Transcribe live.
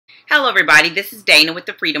Hello everybody, this is Dana with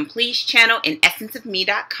the Freedom Please channel and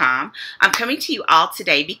essenceofme.com. I'm coming to you all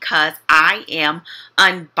today because I am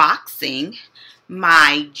unboxing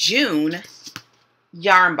my June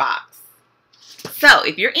yarn box. So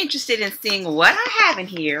if you're interested in seeing what I have in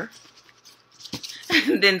here,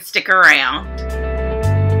 then stick around.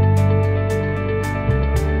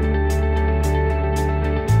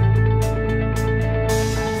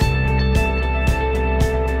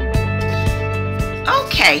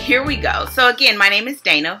 Okay, here we go. So again, my name is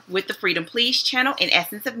Dana with the Freedom Please channel and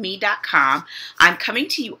essenceofme.com. I'm coming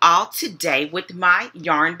to you all today with my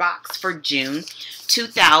yarn box for June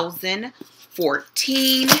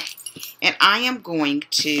 2014. And I am going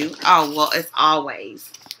to, as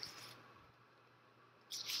always,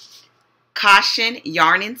 caution,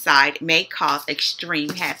 yarn inside may cause extreme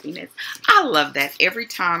happiness. I love that every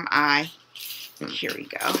time here we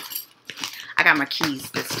go. I got my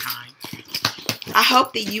keys this time. I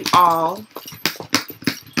hope that you all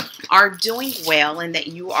are doing well and that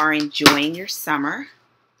you are enjoying your summer.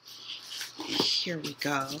 Here we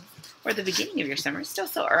go. Or the beginning of your summer. It's still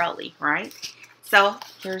so early, right? So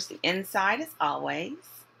here's the inside as always.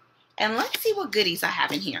 And let's see what goodies I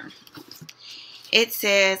have in here. It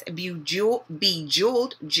says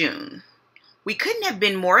Bejeweled June. We couldn't have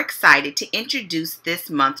been more excited to introduce this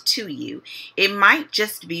month to you. It might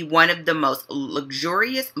just be one of the most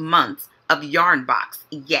luxurious months of Yarnbox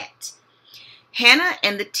yet. Hannah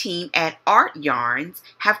and the team at Art Yarns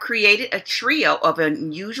have created a trio of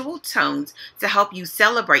unusual tones to help you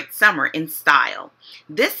celebrate summer in style.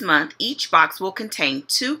 This month, each box will contain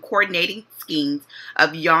 2 coordinating skeins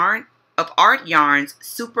of Art Yarns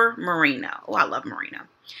Super Merino. Oh, I love merino.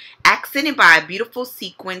 Accented by a beautiful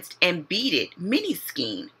sequenced and beaded mini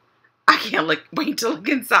skein. I can't wait to look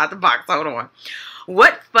inside the box. Hold on.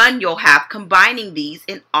 What fun you'll have combining these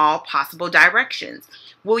in all possible directions.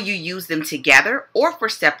 Will you use them together or for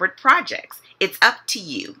separate projects? It's up to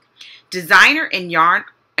you. Designer and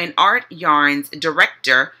Art Yarns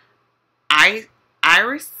director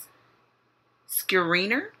Iris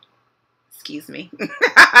Skuriner,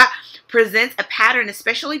 presents a pattern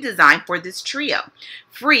especially designed for this trio,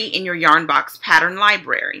 free in your Yarnbox pattern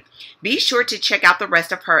library. Be sure to check out the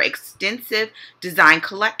rest of her extensive design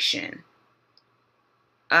collection.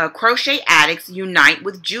 Crochet addicts unite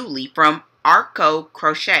with Julie from Arco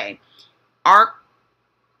Crochet.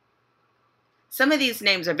 Some of these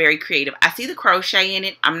names are very creative. I see the crochet in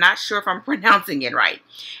it. I'm not sure if I'm pronouncing it right.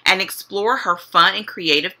 And explore her fun and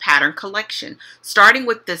creative pattern collection, starting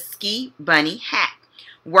with the Ski Bunny hat.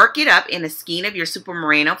 Work it up in a skein of your Super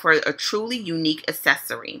Merino for a truly unique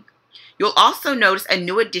accessory. You'll also notice a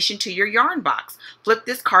new addition to your yarn box. Flip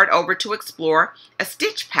this card over to explore a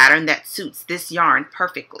stitch pattern that suits this yarn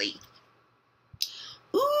perfectly.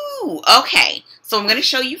 Ooh, okay. So I'm going to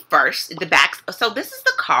show you first the back. So this is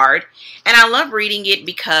the card, and I love reading it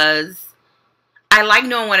because I like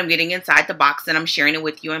knowing what I'm getting inside the box, and I'm sharing it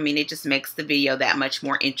with you. I mean, it just makes the video that much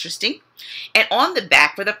more interesting. And on the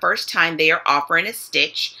back, for the first time, they are offering a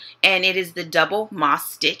stitch, and it is the double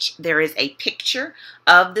moss stitch. There is a picture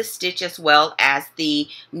of the stitch as well as the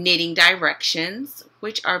knitting directions,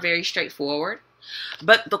 which are very straightforward.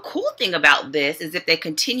 But the cool thing about this is if they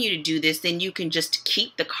continue to do this, then you can just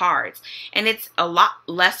keep the cards. And it's a lot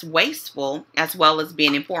less wasteful as well as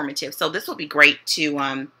being informative. So this will be great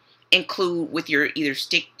to include with your either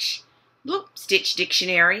stitch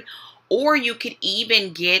dictionary, or you could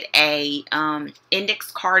even get a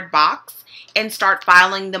index card box and start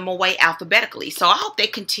filing them away alphabetically. So I hope they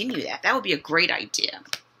continue that. That would be a great idea.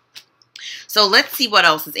 So let's see what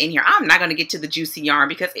else is in here. I'm not going to get to the juicy yarn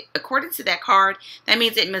because according to that card, that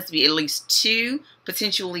means it must be at least 2,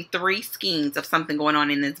 potentially 3 skeins of something going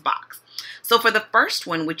on in this box. So for the first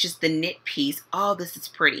one, which is the knit piece, oh, this is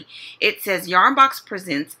pretty. It says Yarnbox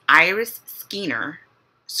presents Iris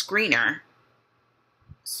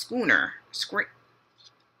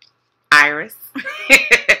Iris.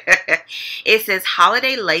 It says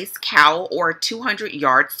holiday lace cowl or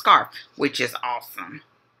 200-yard scarf, which is awesome.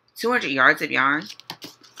 200 yards of yarn.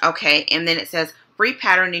 Okay, and then it says free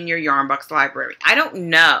pattern in your Yarnbox library. I don't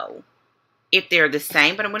know if they're the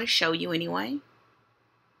same, but I'm going to show you anyway.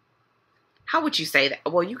 How would you say that?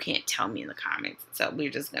 Well, you can't tell me in the comments, so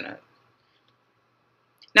we're just going to.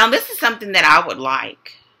 Now, this is something that I would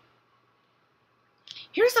like.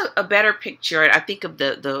 Here's a better picture, I think, of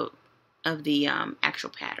the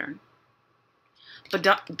actual pattern. But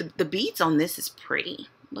the beads on this is pretty.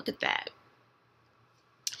 Look at that.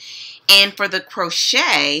 And for the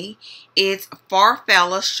crochet, it's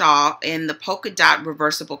Farfalla shawl and the polka dot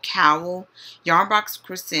reversible cowl. Yarnbox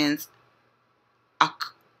presents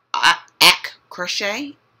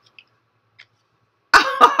Crochet.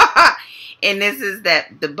 And this is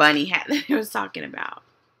the bunny hat that I was talking about.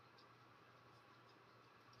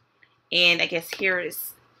 And I guess here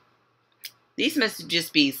is, these must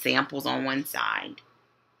just be samples on one side.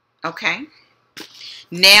 Okay.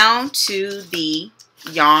 Now to the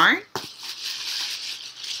yarn.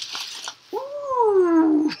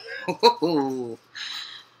 Ooh.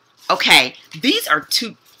 Okay, these are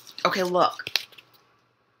two. Okay, look.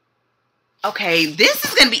 Okay, this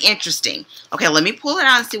is going to be interesting. Okay, let me pull it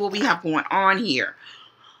out and see what we have going on here.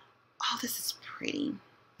 Oh, this is pretty.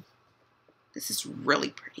 This is really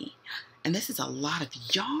pretty. And this is a lot of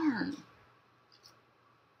yarn.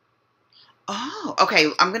 Oh, okay.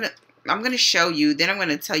 I'm gonna show you, then I'm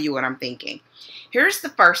gonna tell you what I'm thinking. Here's the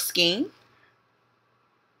first skein.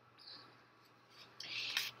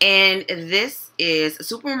 And this is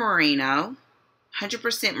Super Merino,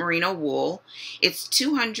 100% merino wool. It's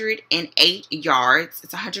 208 yards.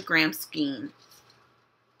 It's a 100-gram skein.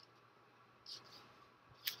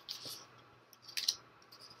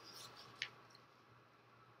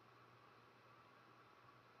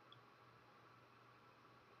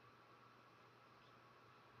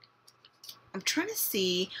 I'm trying to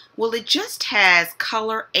see, well, it just has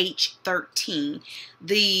color H13.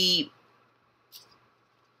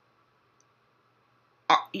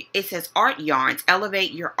 It says Art Yarns,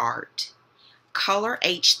 Elevate Your Art. Color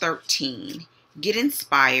H13. Get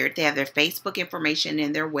inspired. They have their Facebook information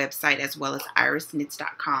and their website as well as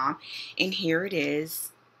irisknits.com. And here it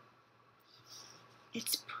is.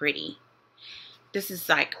 It's pretty. This is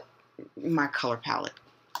like my color palette.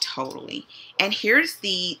 Totally. And here's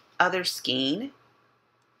the other skein.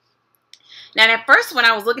 Now at first when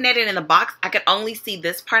I was looking at it in the box, I could only see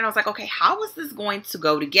this part and I was like, okay, how is this going to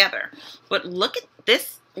go together? But look at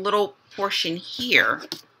this little portion here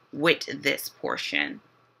with this portion.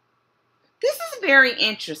 This is very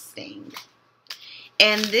interesting.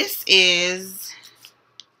 And this is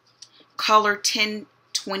color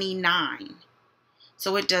 1029.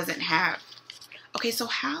 So it doesn't have, okay, so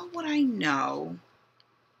how would I know?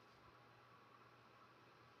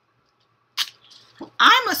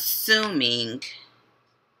 I'm assuming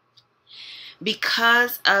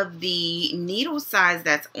because of the needle size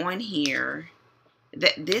that's on here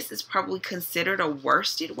that this is probably considered a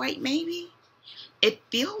worsted weight, maybe? It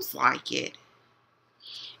feels like it.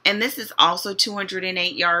 And this is also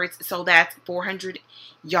 208 yards, so that's 400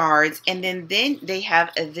 yards. And then they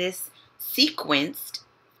have this sequenced.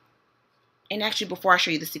 And actually, before I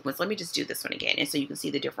show you the sequence, let me just do this one again, and so you can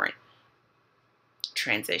see the different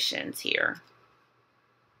transitions here.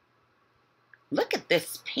 Look at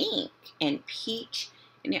this pink and peach.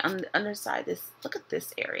 And on the underside, look at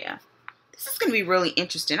this area. This is going to be really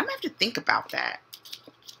interesting. I'm going to have to think about that.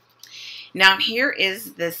 Now here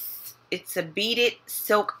is this. It's a beaded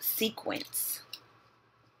silk sequence.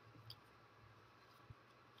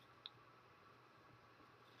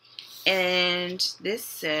 And this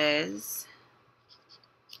says,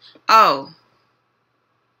 oh,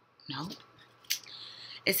 nope.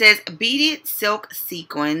 It says beaded silk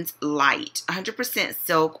sequins light, 100%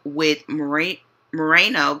 silk with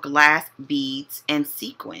merino glass beads and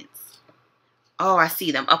sequins. Oh, I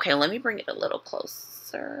see them. Okay, let me bring it a little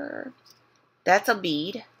closer. That's a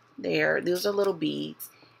bead there. Those are little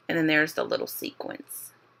beads. And then there's the little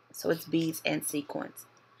sequins. So it's beads and sequins.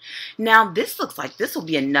 Now this looks like this will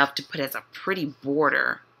be enough to put as a pretty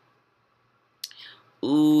border.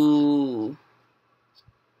 Ooh.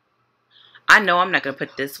 I know I'm not going to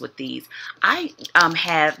put this with these. I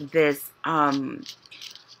have this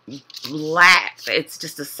black. It's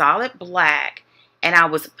just a solid black. And I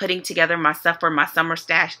was putting together my stuff for my summer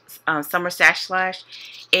stash slash.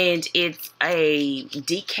 And it's a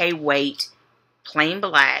DK weight plain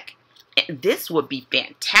black. And this would be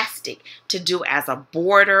fantastic to do as a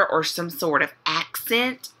border or some sort of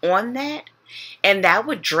accent on that. And that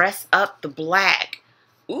would dress up the black.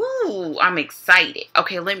 Ooh, I'm excited.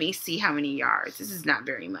 Okay, let me see how many yards. This is not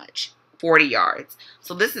very much. 40 yards.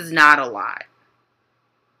 So this is not a lot.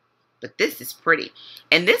 But this is pretty.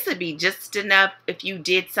 And this would be just enough if you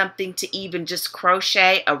did something to even just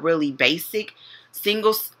crochet a really basic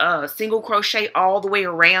single crochet all the way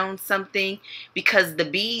around something, because the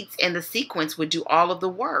beads and the sequins would do all of the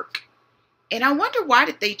work. And I wonder, why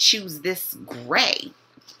did they choose this gray?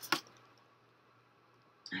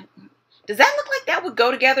 Does that look like that would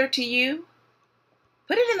go together to you?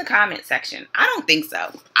 Put it in the comment section. I don't think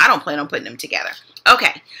so. I don't plan on putting them together.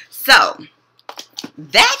 Okay, so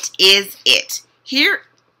that is it. Here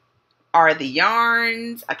are the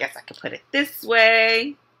yarns. I guess I could put it this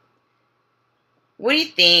way. What do you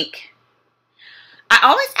think? I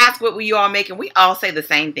always ask what you all make, and we all say the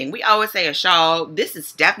same thing. We always say a shawl. This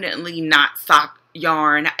is definitely not sock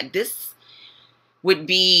yarn. This would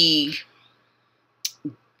be,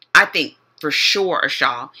 I think, for sure a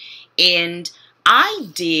shawl. And I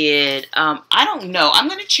did, I don't know. I'm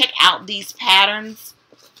going to check out these patterns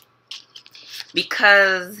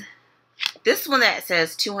because this one that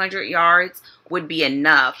says 200 yards would be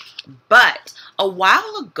enough. But a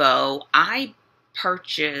while ago, I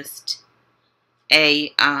purchased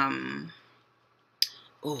a, oh,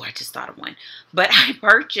 I just thought of one. But I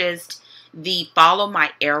purchased the Follow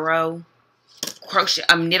My Arrow crochet,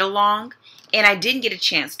 knit along, and I didn't get a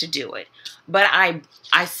chance to do it. But I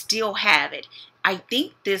still have it. I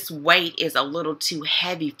think this weight is a little too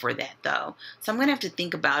heavy for that though. So I'm going to have to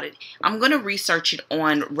think about it. I'm going to research it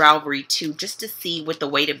on Ravelry too, just to see what the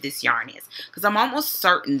weight of this yarn is. Because I'm almost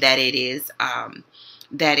certain that it is,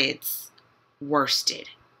 that it's worsted.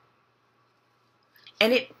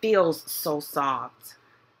 And it feels so soft.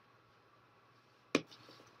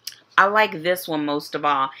 I like this one most of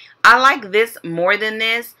all. I like this more than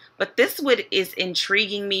this, but this one is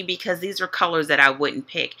intriguing me because these are colors that I wouldn't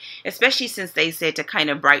pick, especially since they said to kind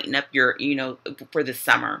of brighten up your, you know, for the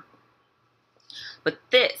summer. But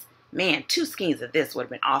this, man, 2 skeins of this would have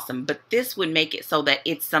been awesome, but this would make it so that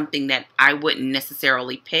it's something that I wouldn't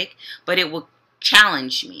necessarily pick, but it will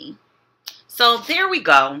challenge me. So there we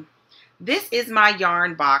go. This is my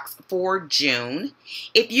yarn box for June.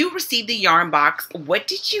 If you received the yarn box, what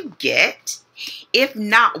did you get? If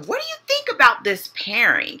not, what do you think about this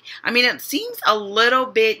pairing? I mean, it seems a little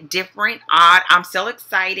bit different, odd. I'm so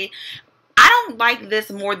excited. I don't like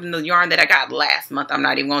this more than the yarn that I got last month. I'm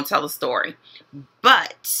not even going to tell the story.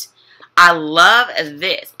 But I love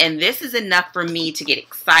this. And this is enough for me to get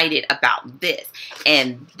excited about this.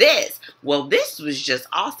 And this, well, this was just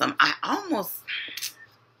awesome.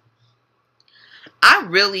 I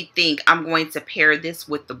really think I'm going to pair this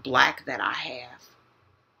with the black that I have.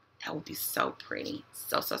 That would be so pretty.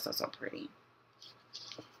 So pretty.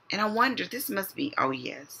 And I wonder, this must be, oh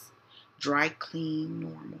yes, dry, clean,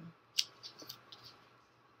 normal.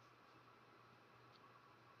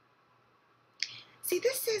 See,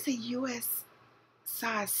 this says a US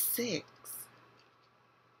size 6.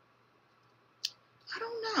 I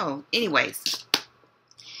don't know. Anyways,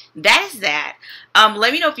 that is that.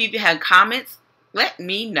 Let me know if you have comments. Let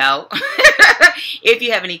me know if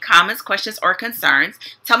you have any comments, questions, or concerns.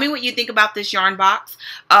 Tell me what you think about this yarn box.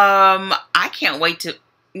 I can't wait to...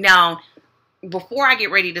 Now, before I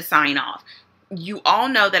get ready to sign off, you all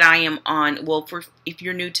know that I am on... Well, if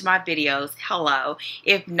you're new to my videos, hello.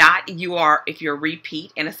 If not, if you're a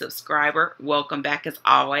repeat and a subscriber, welcome back as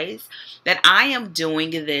always. That I am doing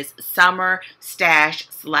this summer stash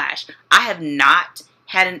slash. I have not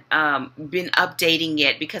hadn't been updating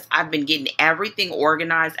yet because I've been getting everything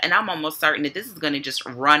organized, and I'm almost certain that this is going to just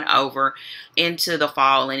run over into the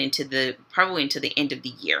fall and into probably into the end of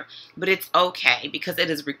the year. But it's okay because it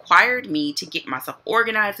has required me to get myself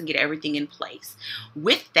organized and get everything in place.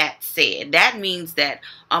 With that said, that means that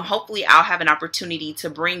hopefully I'll have an opportunity to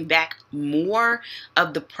bring back more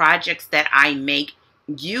of the projects that I make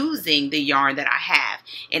using the yarn that I have.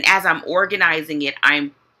 And as I'm organizing it,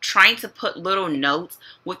 I'm trying to put little notes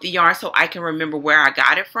with the yarn so I can remember where I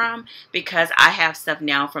got it from, because I have stuff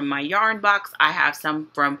now from my yarn box. I have some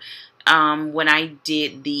from when I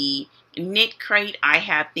did the knit crate. I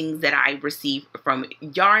have things that I received from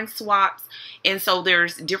yarn swaps, and so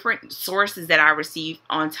there's different sources that I receive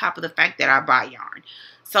on top of the fact that I buy yarn.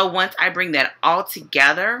 So once I bring that all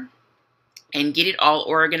together and get it all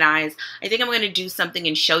organized, I think I'm going to do something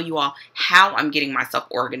and show you all how I'm getting myself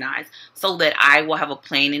organized so that I will have a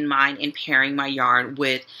plan in mind in pairing my yarn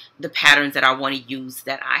with the patterns that I want to use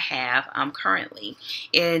that I have only.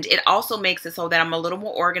 And it also makes it so that I'm a little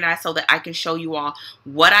more organized so that I can show you all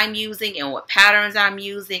what I'm using and what patterns I'm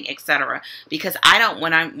using, etc. Because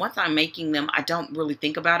once I'm making them, I don't really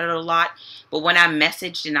think about it a lot. But when I'm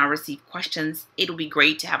messaged and I receive questions, it'll be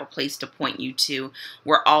great to have a place to point you to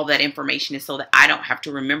where all that information is so that I don't have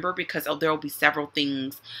to remember, because there will be several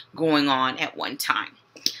things going on at one time.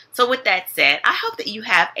 So with that said, I hope that you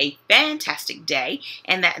have a fantastic day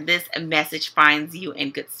and that this message finds you in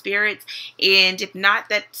good spirits. And if not,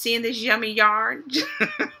 that seeing this yummy yarn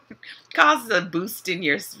causes a boost in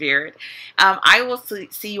your spirit. I will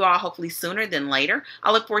see you all hopefully sooner than later.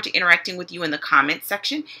 I look forward to interacting with you in the comments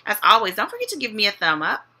section. As always, don't forget to give me a thumb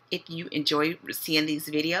up if you enjoy seeing these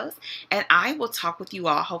videos. And I will talk with you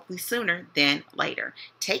all hopefully sooner than later.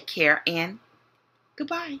 Take care and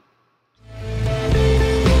goodbye.